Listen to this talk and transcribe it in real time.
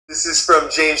This is from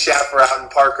Jane Schaffer out in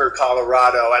Parker,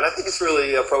 Colorado, and I think it's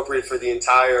really appropriate for the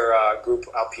entire group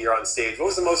up here on stage. What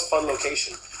was the most fun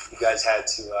location you guys had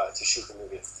to shoot the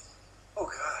movie? Oh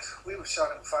God, we were shot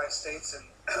in 5 states, and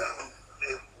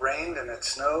it rained and it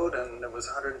snowed and it was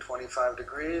 125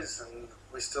 degrees, and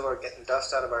we still are getting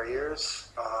dust out of our ears.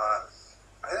 I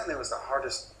think it was the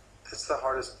hardest. It's the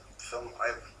hardest film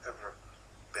I've ever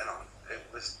been on. It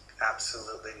was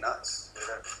absolutely nuts.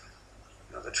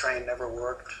 The train never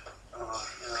worked.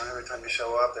 Every time you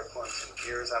show up, they're pulling some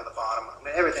gears out of the bottom. I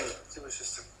mean, everything. It was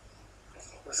just.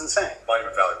 It was insane.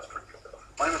 Monument Valley was pretty good though.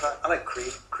 Monument Valley. I like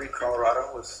Creede. Creede,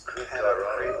 Colorado was. Creede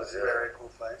was a very cool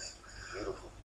place. Beautiful.